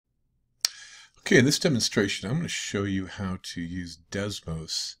Okay, in this demonstration, I'm going to show you how to use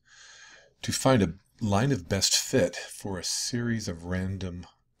Desmos to find a line of best fit for a series of random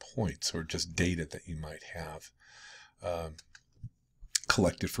points or just data that you might have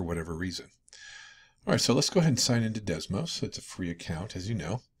collected for whatever reason. All right, so let's go ahead and sign into Desmos. It's a free account, as you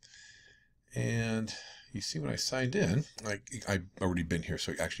know. And you see when I signed in, I've already been here,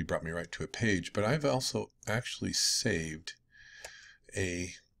 so it actually brought me right to a page, but I've also actually saved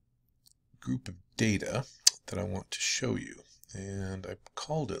a group of data that I want to show you, and I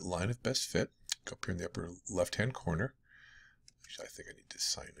called it line of best fit. Go up here in the upper left hand corner. Actually, I think I need to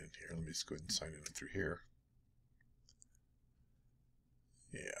sign in here. Let me just go ahead and sign in through here.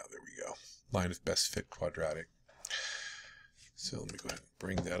 Yeah, there we go. Line of best fit quadratic. So let me go ahead and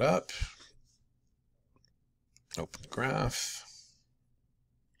bring that up. Open the graph.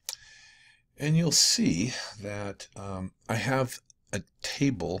 And you'll see that I have a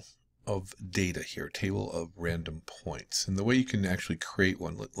table of data here, a table of random points. And the way you can actually create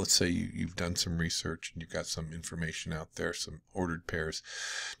one, let's say you've done some research and you've got some information out there, some ordered pairs.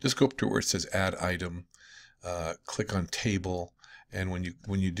 Just go up to where it says add item, click on table, and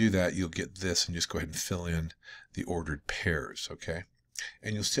when you do that, you'll get this, and just go ahead and fill in the ordered pairs, okay?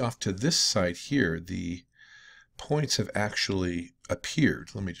 And you'll see off to this side here, the points have actually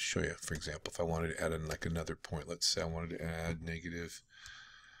appeared. Let me just show you, for example, if I wanted to add in like another point, let's say I wanted to add negative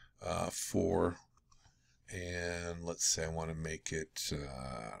 4, and let's say I want to make it,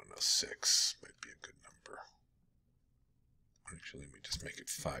 I don't know, 6 might be a good number. Actually, let me just make it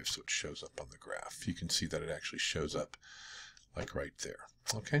 5 so it shows up on the graph. You can see that it actually shows up like right there.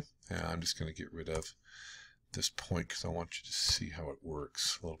 Okay, and I'm just going to get rid of this point because I want you to see how it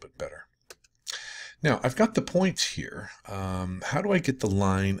works a little bit better. Now, I've got the points here. How do I get the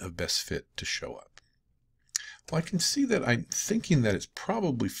line of best fit to show up? Well, I can see that I'm thinking that it's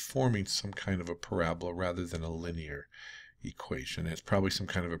probably forming some kind of a parabola rather than a linear equation. It's probably some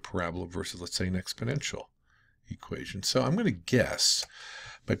kind of a parabola versus, let's say, an exponential equation. So I'm going to guess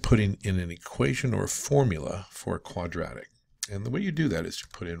by putting in an equation or a formula for a quadratic. And the way you do that is to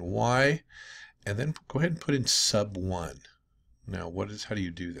put in y, and then go ahead and put in sub 1. Now, how do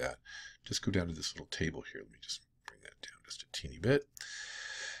you do that? Just go down to this little table here. Let me just bring that down just a teeny bit.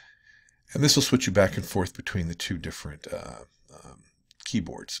 And this will switch you back and forth between the two different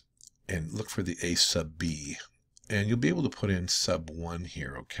keyboards. And look for the a sub b. And you'll be able to put in sub 1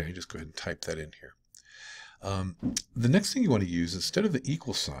 here, okay? Just go ahead and type that in here. The next thing you want to use, instead of the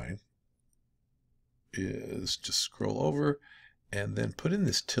equal sign, is just scroll over and then put in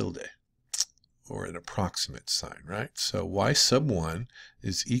this tilde, or an approximate sign, right? So y sub 1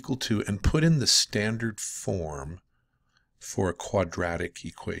 is equal to, and put in the standard form for a quadratic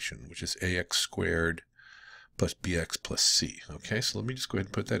equation, which is ax squared plus bx plus c. Okay, so let me just go ahead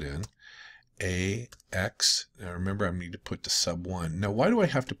and put that in. Ax, now remember I need to put the sub 1. Now why do I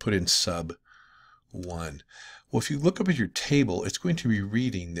have to put in sub 1? Well, if you look up at your table, it's going to be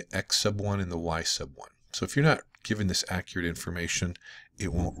reading the x sub 1 and the y sub 1. So if you're not given this accurate information,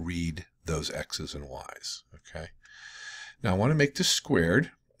 it won't read those x's and y's, okay? Now I want to make this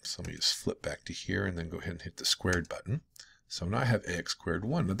squared, so let me just flip back to here and then go ahead and hit the squared button. So now I have ax squared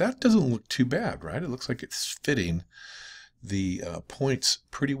 1. Now that doesn't look too bad, right? It looks like it's fitting the points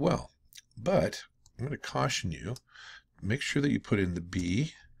pretty well. But I'm going to caution you, make sure that you put in the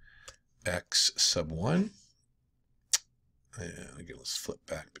b x sub 1. And again, let's flip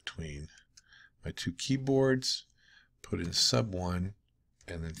back between my two keyboards, put in sub 1,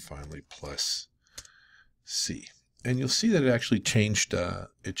 and then finally plus c. And you'll see that it actually changed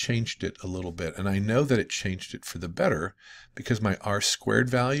it a little bit. And I know that it changed it for the better because my r squared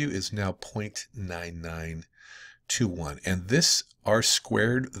value is now 0.9921. And this r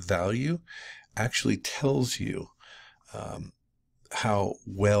squared value actually tells you how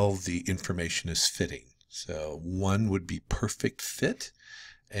well the information is fitting. So 1 would be perfect fit,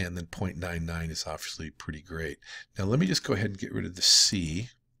 and then 0.99 is obviously pretty great. Now let me just go ahead and get rid of the c.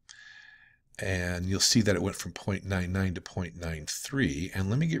 And you'll see that it went from 0.99 to 0.93. And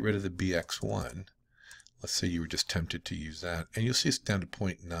let me get rid of the bx1. Let's say you were just tempted to use that. And you'll see it's down to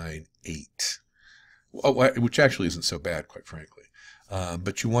 0.98, which actually isn't so bad, quite frankly.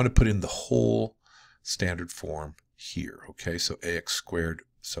 But you want to put in the whole standard form here. Okay, so ax squared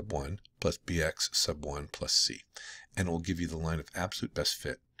sub 1 plus bx sub 1 plus c. And it will give you the line of absolute best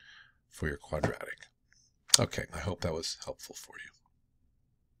fit for your quadratic. Okay, I hope that was helpful for you.